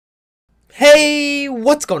Hey,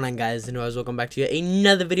 what's going on, guys? And welcome back to yet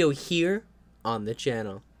another video here on the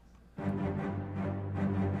channel.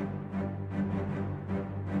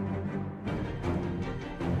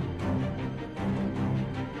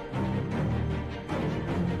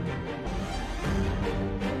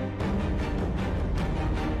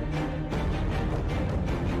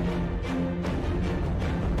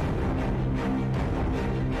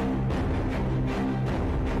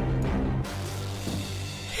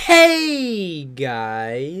 Hey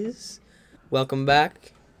guys, welcome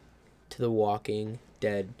back to The Walking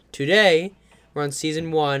Dead. Today we're on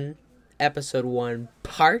season 1, episode 1,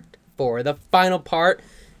 part 4, the final part,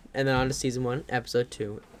 and then on to season 1, episode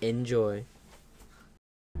 2. Enjoy.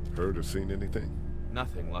 Heard or seen anything?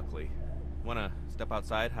 Nothing, luckily. Wanna step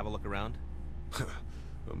outside, have a look around?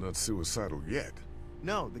 I'm not suicidal yet.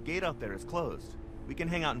 No, the gate out there is closed. We can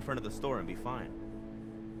hang out in front of the store and be fine.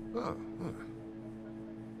 Oh,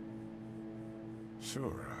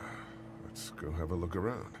 sure. Let's go have a look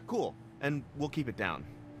around. Cool. And we'll keep it down.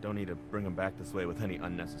 Don't need to bring them back this way with any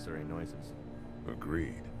unnecessary noises.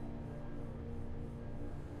 Agreed.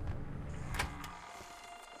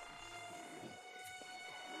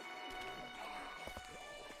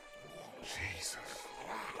 Jesus.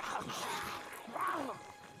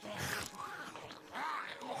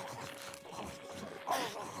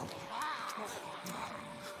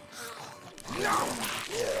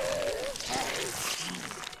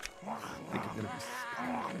 Think I'm gonna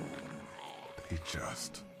They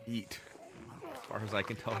just... eat. As far as I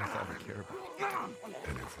can tell, that's all they care about.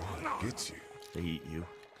 And if one gets you... They eat you.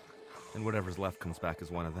 And whatever's left comes back as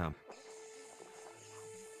one of them.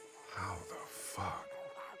 How the fuck?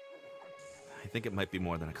 I think it might be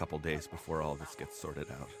more than a couple days before all this gets sorted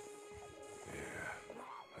out. Yeah,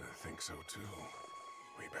 I think so too.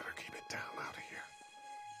 We better keep it down out of here.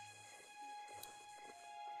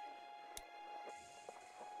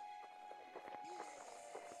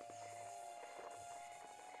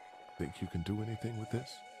 Think you can do anything with this?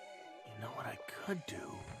 You know what I could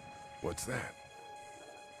do? What's that?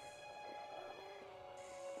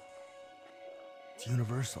 It's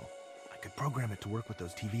universal. I could program it to work with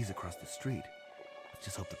those TVs across the street. Let's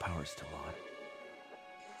just hope the power's still on.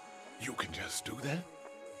 You can just do that?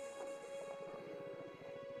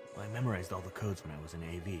 Well, I memorized all the codes when I was in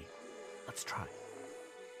AV. Let's try.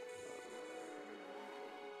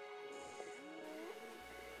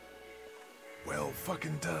 Well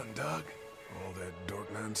fucking done, Doug. All that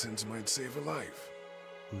dork nonsense might save a life.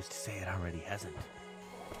 Who's to say it already hasn't?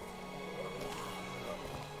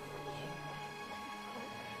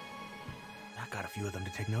 That got a few of them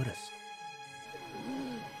to take notice.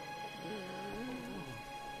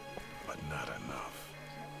 But not enough.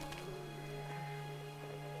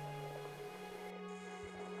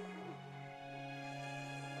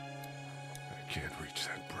 I can't reach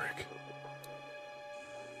that brick.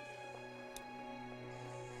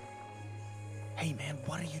 Hey man,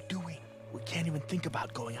 what are you doing? We can't even think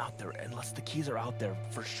about going out there unless the keys are out there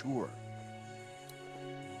for sure.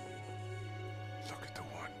 Look at the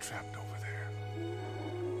one trapped over there.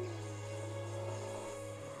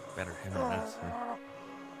 Better him than us, huh?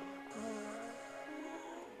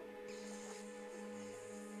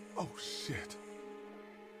 Oh shit.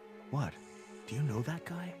 What? Do you know that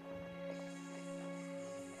guy?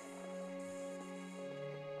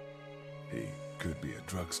 He could be a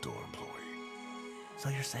drugstore employee. So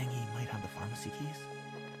you're saying he might have the pharmacy keys?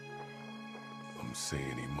 I'm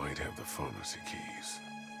saying he might have the pharmacy keys.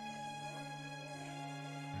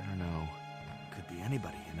 I don't know. Could be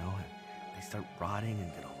anybody, you know? They start rotting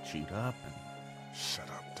and get all chewed up and... Shut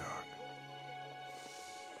up, Doug.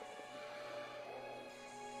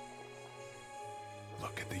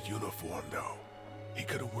 Look at the uniform, though. He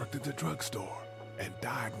could have worked at the drugstore and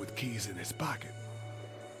died with keys in his pocket.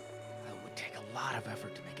 It would take a lot of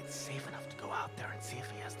effort to make it safe enough to go out there and see if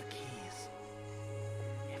he has the keys.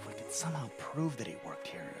 If we could somehow prove that he worked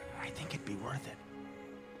here, I think it'd be worth it.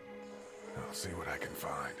 I'll see what I can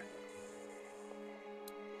find.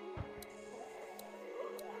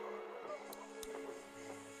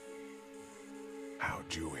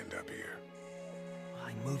 How'd you end up here? Well,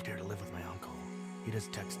 I moved here to live with my uncle. He does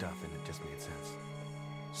tech stuff and it just made sense.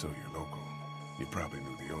 So you're local. You probably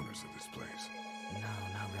knew the owners of this place. No,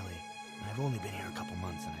 not really. I've only been here a couple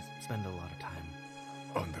months and I spend a lot of time...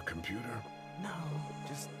 On the computer? No,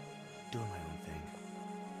 just doing my own thing.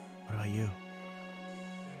 What about you?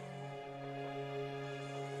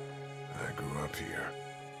 I grew up here.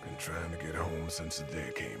 Been trying to get home since the day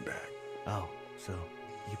I came back. Oh, so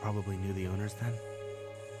you probably knew the owners then?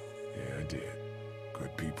 Yeah, I did.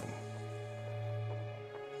 Good people.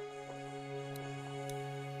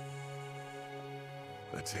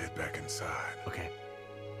 Let's head back inside. Okay.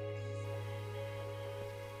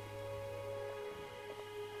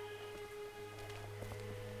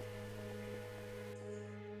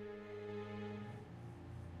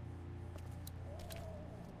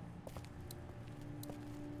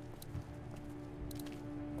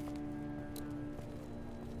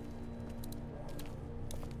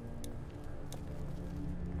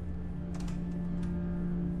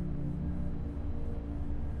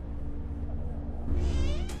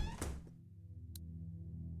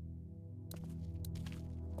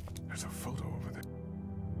 There's a photo over there.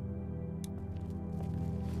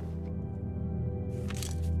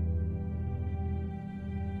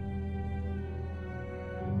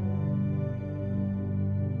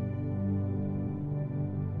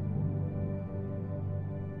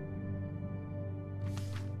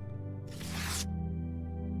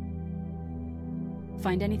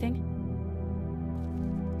 Find anything?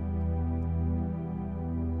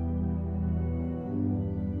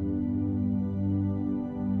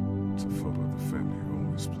 It's a photo of the family who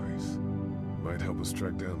own this place. Might help us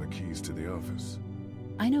track down the keys to the office.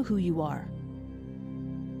 I know who you are.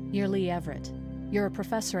 You're Lee Everett. You're a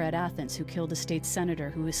professor at Athens who killed a state senator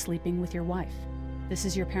who was sleeping with your wife. This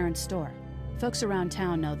is your parents' store. Folks around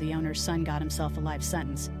town know the owner's son got himself a life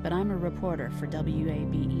sentence, but I'm a reporter for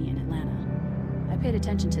WABE in Atlanta. I paid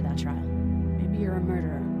attention to that trial. Maybe you're a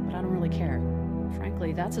murderer, but I don't really care.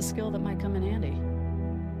 Frankly, that's a skill that might come in handy.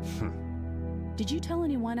 Did you tell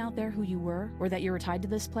anyone out there who you were, or that you were tied to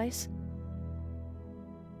this place?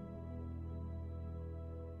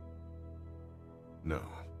 No,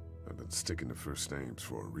 I've been sticking to first names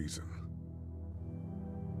for a reason.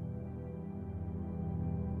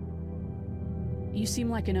 You seem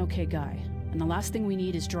like an okay guy, and the last thing we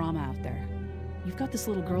need is drama out there. You've got this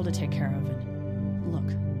little girl to take care of, and look,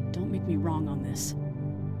 don't make me wrong on this.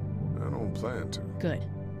 I don't plan to. Good,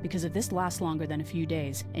 because if this lasts longer than a few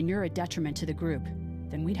days, and you're a detriment to the group,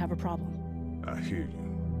 then we'd have a problem. I hear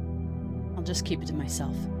you. I'll just keep it to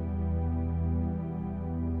myself.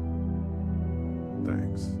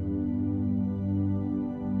 Thanks.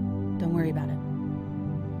 Don't worry about it.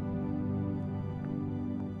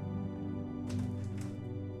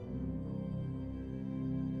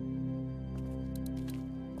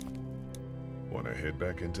 Wanna head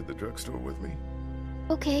back into the drugstore with me?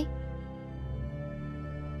 Okay.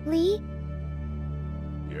 Lee,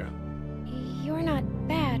 Yeah. you're not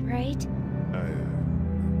bad, right? Why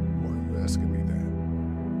are you asking me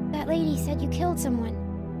that? That lady said you killed someone.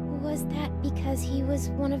 Was that because he was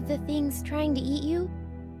one of the things trying to eat you?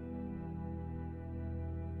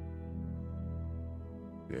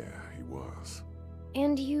 Yeah, he was.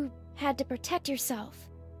 And you had to protect yourself.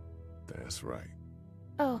 That's right.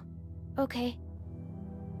 Oh, okay.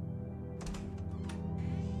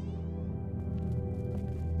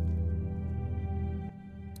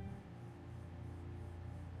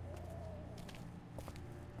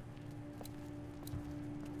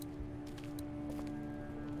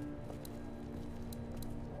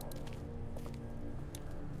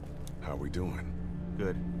 How we doing?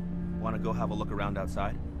 Good. Want to go have a look around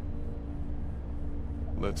outside?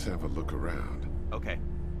 Let's have a look around. Okay.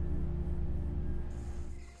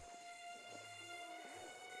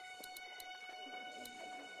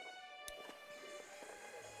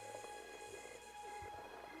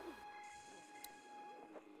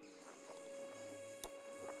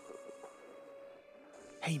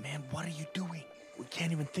 Hey man, what are you doing? We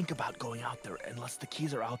can't even think about going out there unless the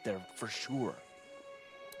keys are out there for sure.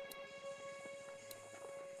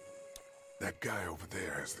 That guy over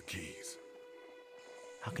there has the keys.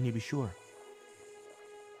 How can you be sure?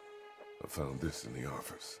 I found this in the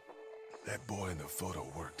office. That boy in the photo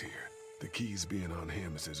worked here. The keys being on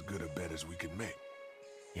him is as good a bet as we can make.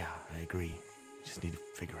 Yeah, I agree. Just need to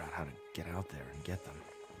figure out how to get out there and get them.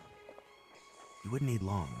 You wouldn't need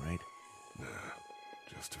long, right? Nah,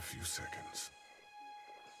 just a few seconds.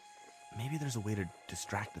 Maybe there's a way to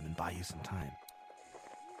distract them and buy you some time.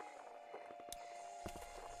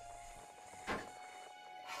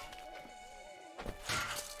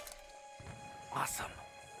 Awesome.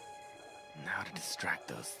 Now to distract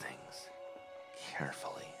those things.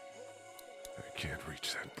 Carefully. I can't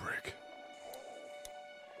reach that brick.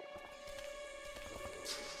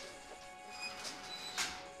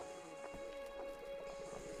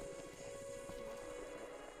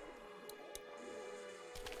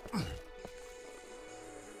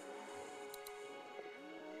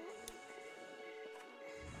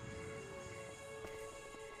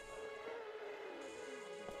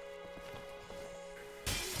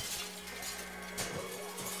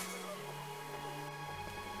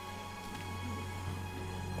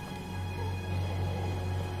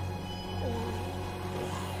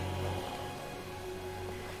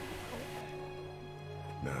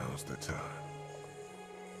 Now's the time.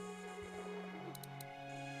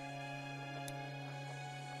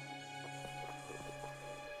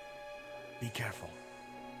 Be careful.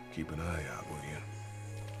 Keep an eye out, will you?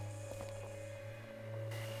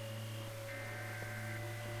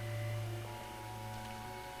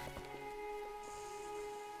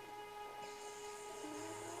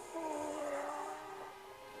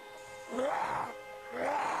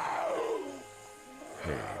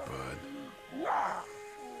 Hey, bud.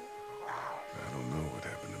 I don't know what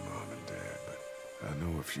happened to Mom and Dad, but I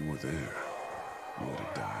know if you were there, you would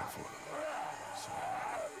have died for them. So,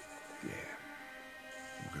 yeah.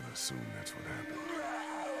 I'm gonna assume that's what happened.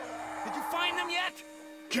 Did you find them yet?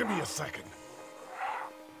 Give me a second.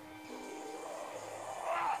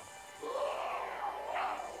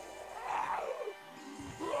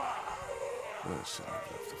 I should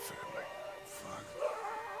have left the family. Fuck.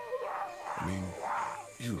 I mean,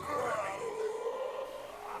 you know what I mean.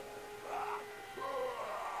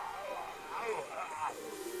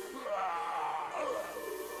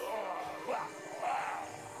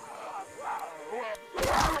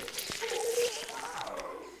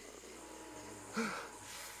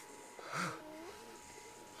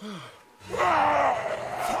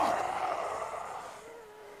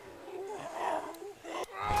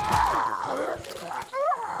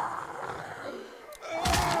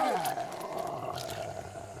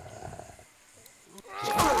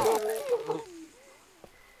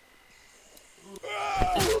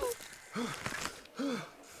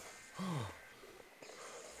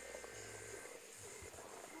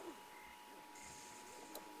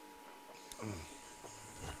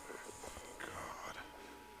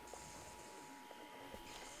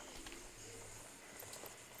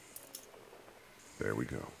 There we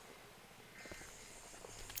go.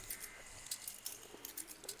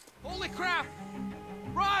 Holy crap!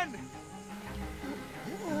 Run!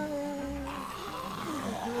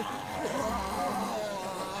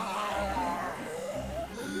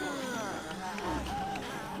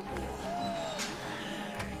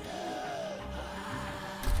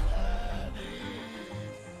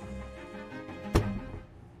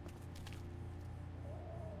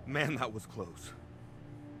 Man, that was close.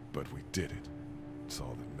 But we did it. It's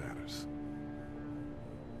all that matters.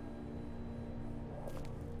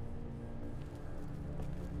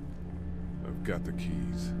 I've got the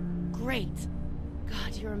keys. Great.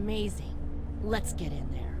 God, you're amazing. Let's get in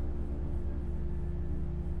there.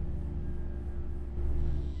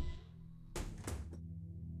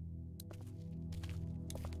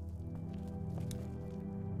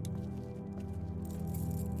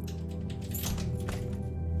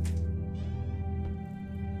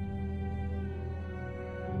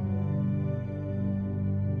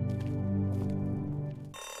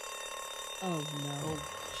 Oh no.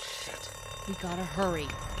 Shit. We gotta hurry.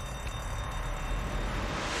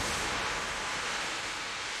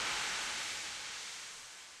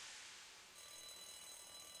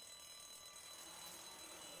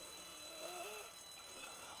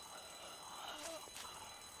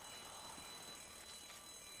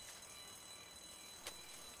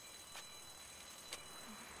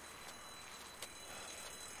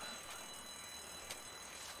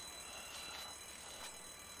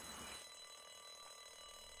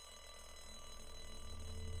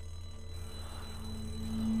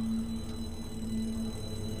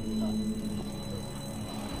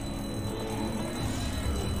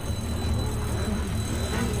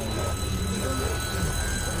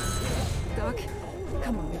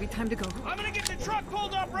 Come on, maybe time to go. I'm gonna get the truck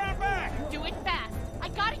pulled up round back! Do it fast. I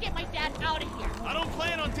gotta get my dad out of here. I don't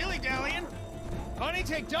plan on dilly-dallying. Honey,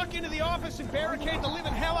 take Duck into the office and barricade the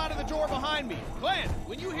living hell out of the door behind me. Glenn,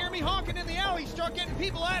 when you hear me honking in the alley, start getting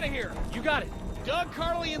people out of here. You got it. Doug,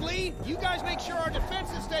 Carly, and Lee, you guys make sure our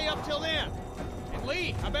defenses stay up till then. And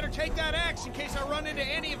Lee, I better take that axe in case I run into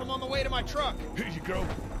any of them on the way to my truck. Here you go.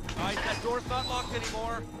 Alright, that door's not locked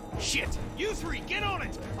anymore. Shit! You three, get on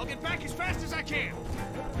it! I'll get back as fast as I can.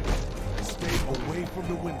 Stay away from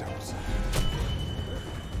the windows.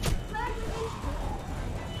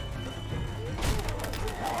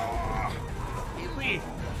 Hey, Lee.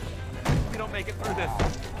 If we don't make it through this,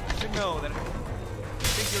 you should know that I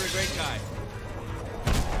think you're a great guy.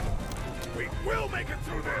 We will make it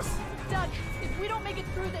through this! Doug, if we don't make it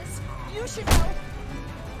through this, you should know.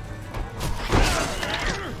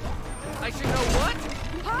 I should know what?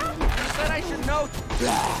 Huh? You said I should know.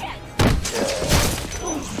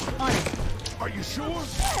 Are you sure?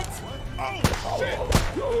 Shit! Oh, shit!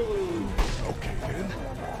 Okay, then.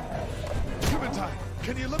 Clementine,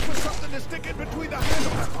 can you look for something to stick in between the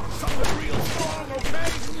handles? Something real strong, okay?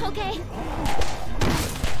 Okay.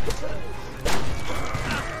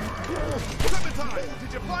 Clementine,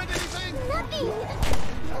 did you find anything? Nothing!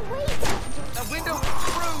 Wait! The window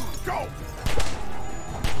through! Go!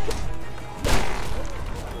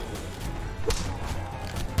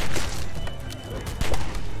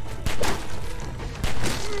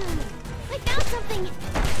 I found something!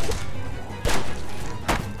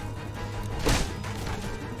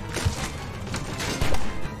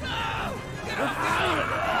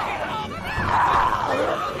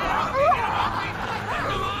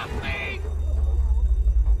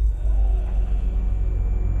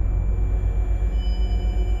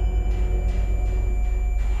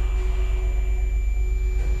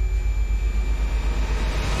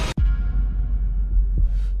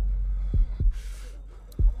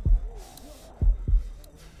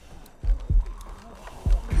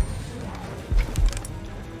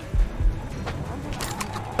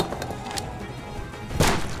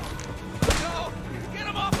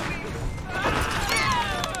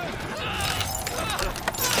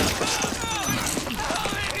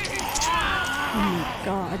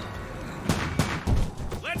 God.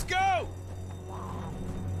 Let's go!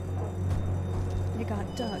 They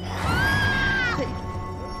got Doug.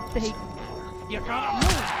 They... You gotta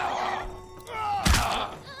move!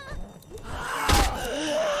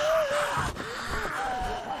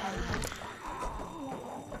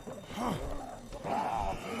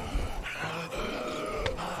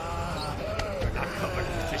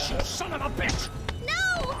 You son of a bitch!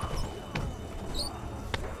 No!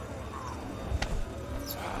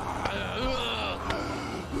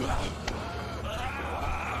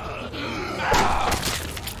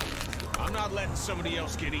 I'm not letting somebody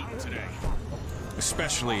else get eaten today.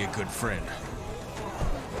 Especially a good friend.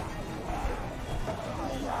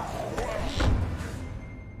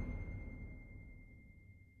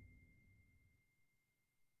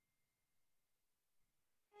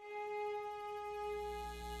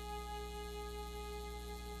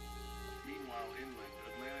 Meanwhile, inland,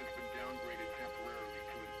 Atlanta has been downgraded temporarily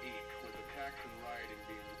to an 8, with attacks and rioting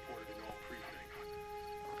being reported in all precincts.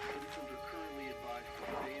 Citizens are currently advised to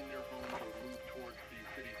stay in their homes or move towards the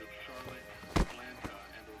cities of Charlotte, Atlanta,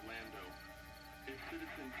 and Orlando. If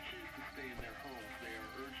citizens choose to stay in their homes, they are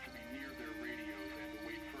urged to be near their radios and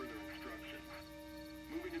await further instructions.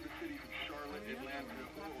 Moving to the cities of Charlotte, Atlanta,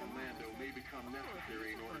 or Orlando may become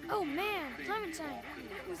necessary in order to Oh ensure man, the safety of Clementine, all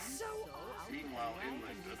citizens. it was so awesome. Meanwhile,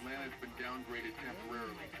 inland, Atlanta has been downgraded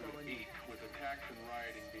temporarily to an 8, with attacks and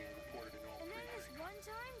rioting being reported in all And then this precincts. one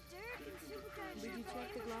time, Dirk and Superman Did you check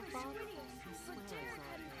the glove box? I swear I saw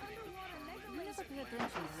it. You never pay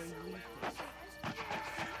attention when you leave things.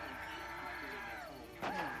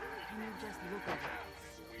 Hey, can you just look at it?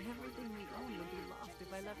 Everything we own would be lost if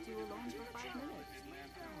I left you alone for 5 minutes.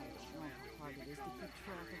 I don't know how hard it is to keep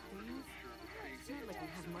track of things. It's not like we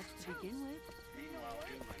have much to begin with.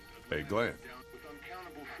 Hey, Glenn. With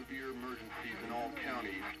uncountable severe emergencies in all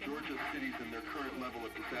counties, Georgia's cities and their current level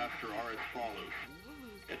of disaster are as follows.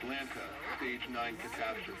 Atlanta, stage 9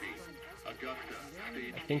 catastrophe. Augusta,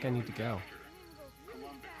 stage I think I need to go.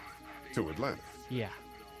 to Atlanta. Yeah,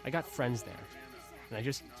 I got friends there. And I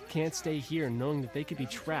just can't stay here knowing that they could be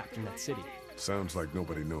trapped in that city. Sounds like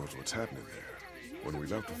nobody knows what's happening there. When we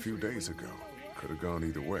left a few days ago, could have gone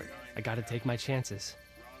either way. I gotta take my chances.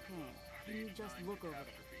 Hey, can you just look over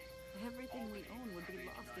there? Everything we own would be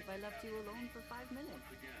lost if I left you alone for 5 minutes.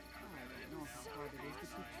 I don't know how hard it is to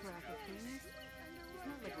keep track of things. It's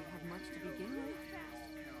not like we have much to begin with.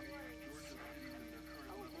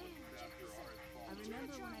 I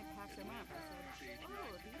remember when I packed them up, I said,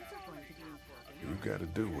 oh, these are going to be important. You gotta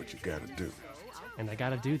do what you gotta do. And I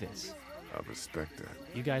gotta do this. I respect that.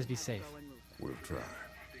 You guys be safe. We'll try.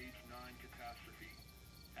 Stage 9 catastrophe.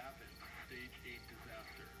 Athens, stage 8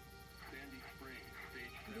 disaster. Sandy Springs,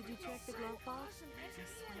 stage 7. Did you check the glove box? I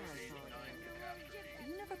swear I saw it.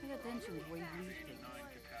 You never pay attention to where you leave things.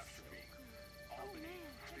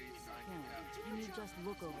 Ken, can you just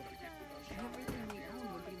look over there? Everything we own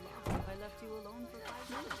would be lost if I left you alone for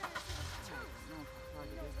 5 minutes. I don't know how hard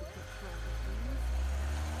it is to keep track of things.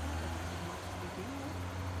 It's not like we have much to begin with.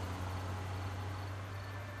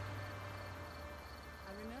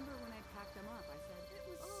 I remember when I packed them up, I said,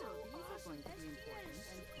 oh, these are going to be important.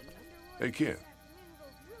 Hey, Ken.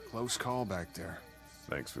 Close call back there.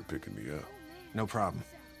 Thanks for picking me up. No problem.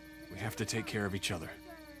 We have to take care of each other.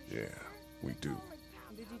 Yeah, we do.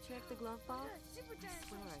 Did you check the glove box? I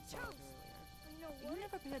swear I saw it earlier. You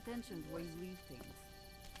never pay attention to where you leave things.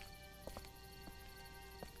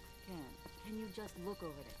 Ken, can you just look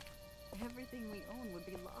over there? Everything we own would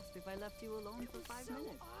be lost if I left you alone for 5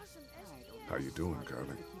 minutes. I don't know How you doing, hard it is Carly?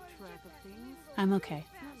 to keep track of things. I'm okay.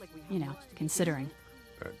 It's not like we have You know, much to begin considering.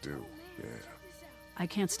 I do, yeah. I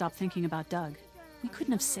can't stop thinking about Doug. We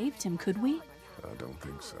couldn't have saved him, could we? I don't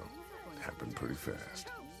think so. It happened pretty fast.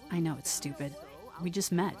 I know it's stupid. We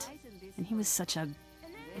just met. And he was such a...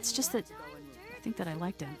 It's just that... I think that I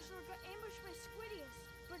liked him.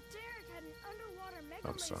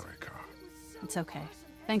 I'm sorry, Carl. It's okay.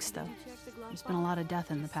 Thanks, though. There's been a lot of death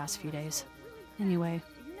in the past few days. Anyway,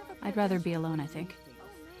 I'd rather be alone, I think.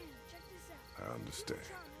 I understand.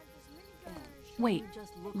 Wait,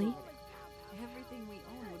 Lee?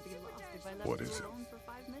 What is it?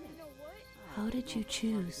 How did you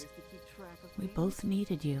choose? We both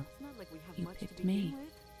needed you. You picked me.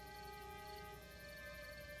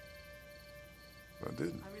 I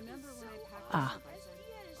didn't. Ah.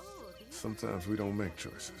 Sometimes we don't make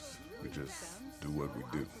choices. We just do what we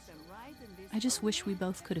do. I just wish we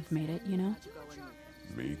both could have made it, you know?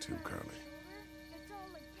 Me too, Carly.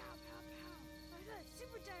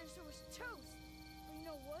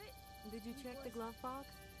 Did you check the glove box?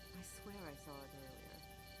 I swear I saw it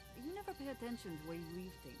earlier. You never pay attention to where you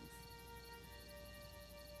leave things.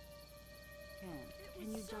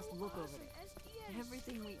 Can you just look over there?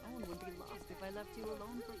 Everything we own would be lost if I left you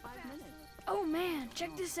alone for 5 minutes. Oh man,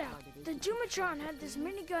 check this out. The Doomatron had this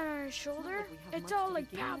minigun on his shoulder. It's all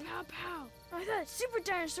like pow, pow, pow. I thought Super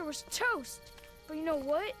Dinosaur was toast. But you know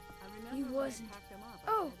what? He wasn't.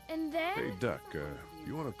 Oh, and then... Hey, Duck,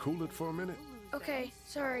 you want to cool it for a minute? Okay,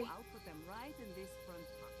 sorry.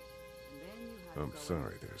 I'm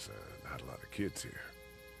sorry, there's not a lot of kids here.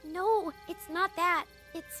 No, it's not that.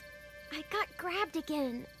 It's... I got grabbed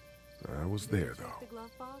again. I was there, though.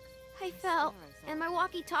 I fell, and my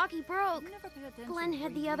walkie-talkie broke. Glenn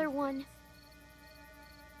had the other one.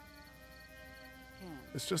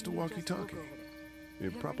 It's just a walkie-talkie.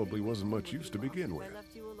 It probably wasn't much use to begin with.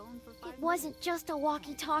 It wasn't just a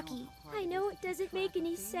walkie-talkie. I know it doesn't make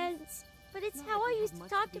any sense, but it's how I used to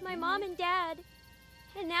talk to my mom and dad.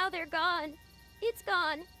 And now they're gone. It's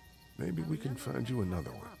gone. Maybe we can find you another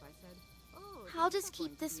one. I'll just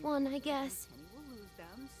keep this one, I guess.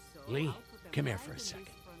 Lee, come here for a second.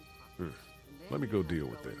 Let me go deal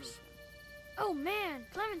with this. Oh man,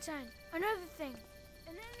 Clementine, another thing.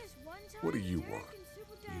 And then this one time What do you want?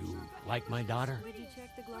 You like my daughter?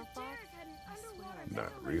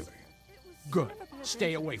 Not really. Good.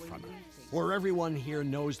 Stay away from her. Or everyone here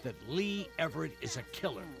knows that Lee Everett is a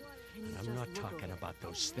killer. And I'm not talking about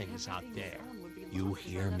those things out there. You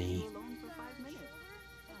hear me?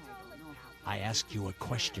 I ask you a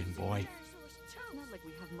question, boy.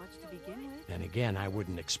 Then again, I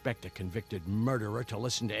wouldn't expect a convicted murderer to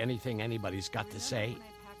listen to anything anybody's got to say.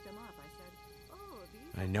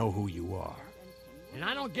 I know who you are. And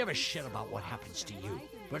I don't give a shit about what happens to you.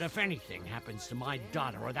 But if anything happens to my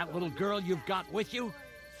daughter or that little girl you've got with you,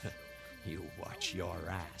 you watch your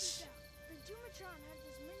ass.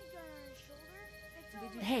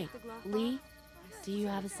 Hey, Lee, do you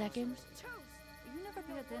have a second? You never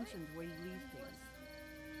pay attention to where you leave things.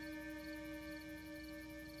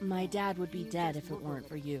 My dad would be dead if it weren't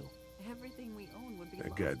for you. Everything we own would be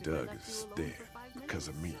That guy Doug is dead because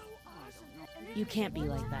of me. You can't be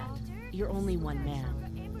like that. You're only one man.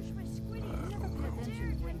 I don't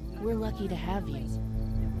know. We're lucky to have you.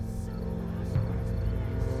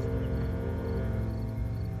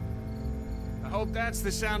 I hope that's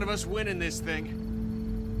the sound of us winning this thing.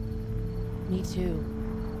 Me too.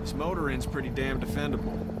 This motor inn's pretty damn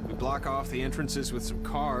defendable. We block off the entrances with some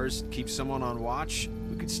cars, keep someone on watch.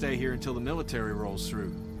 We could stay here until the military rolls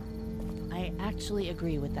through. I actually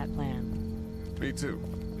agree with that plan. Me too.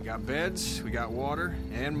 We got beds, we got water,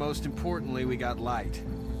 and most importantly, we got light.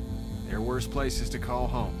 There are worse places to call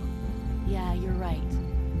home. Yeah, you're right.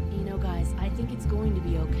 You know, guys, I think it's going to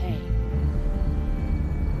be okay.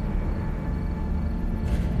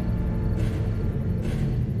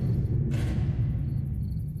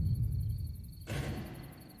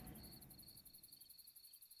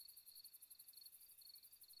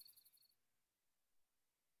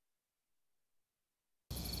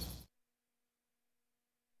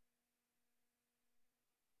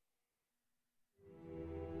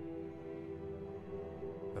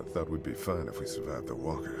 I thought we'd be fine if we survived the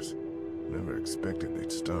walkers. Never expected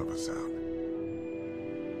they'd starve us out.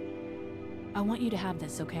 I want you to have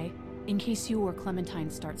this, okay? In case you or Clementine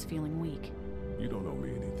starts feeling weak. You don't owe me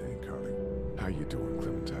anything, Carly. How you doing,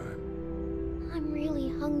 Clementine? I'm really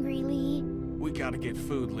hungry, Lee. We gotta get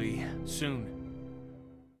food, Lee. Soon.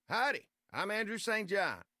 Howdy, I'm Andrew St.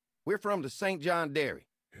 John. We're from the St. John Dairy.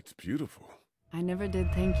 It's beautiful. I never did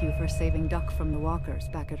thank you for saving Duck from the walkers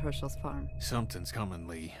back at Herschel's farm. Something's coming,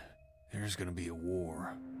 Lee. There's gonna be a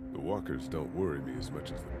war. The walkers don't worry me as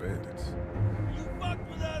much as the bandits. You fucked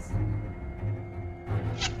with us!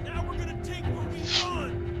 Now we're gonna take what we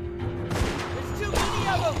want! There's too many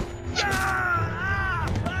of them!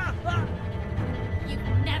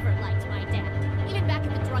 You've never liked my dad. Even back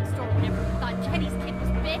at the drugstore whenever you thought Kenny's kid was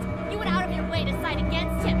bit, you went out of your way to side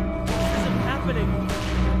against him. This isn't happening.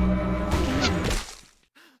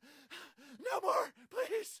 No more,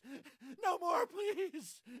 please! No more,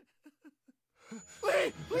 please!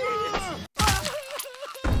 Please, please!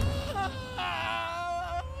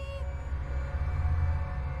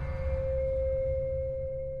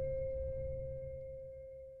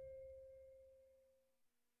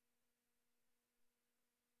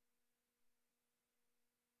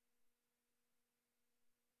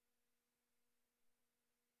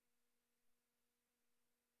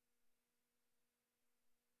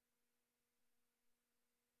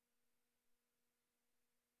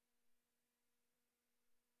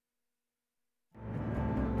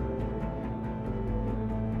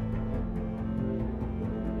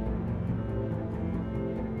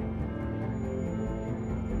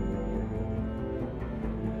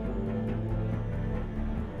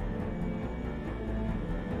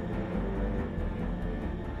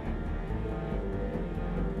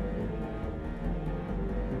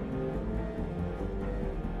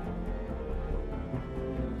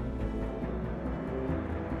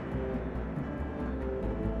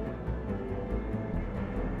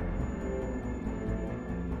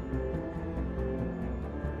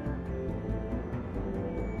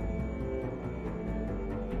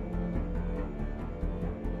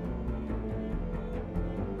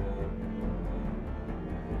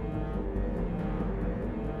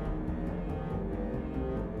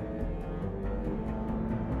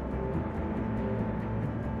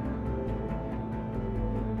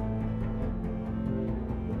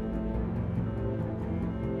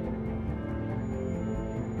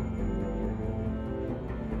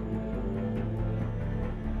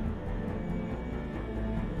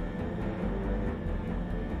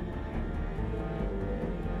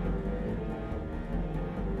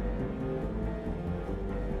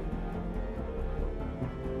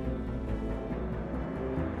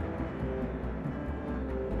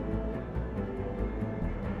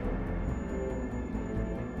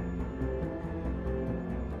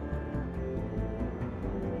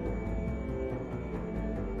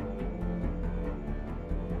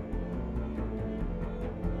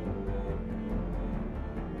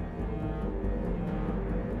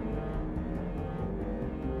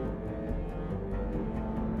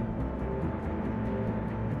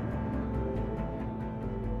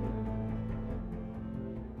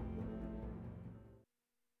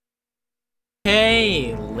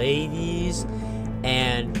 Hey, ladies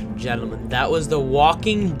and gentlemen, that was The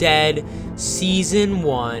Walking Dead Season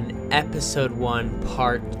 1, Episode 1,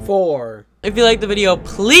 Part 4. If you liked the video,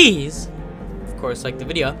 please, of course, like the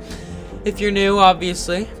video. If you're new,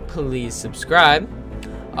 obviously, please subscribe.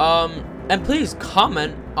 And please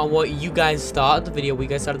comment on what you guys thought of the video, what you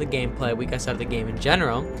guys thought of the gameplay, what you guys thought of the game in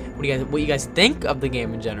general, what you guys think of the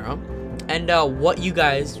game in general, and what you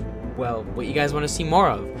guys want to see more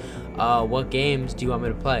of. What games do you want me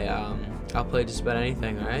to play? I'll play just about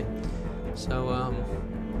anything, alright? So,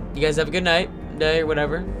 you guys have a good night, day, or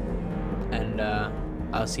whatever. And,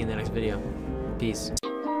 I'll see you in the next video. Peace.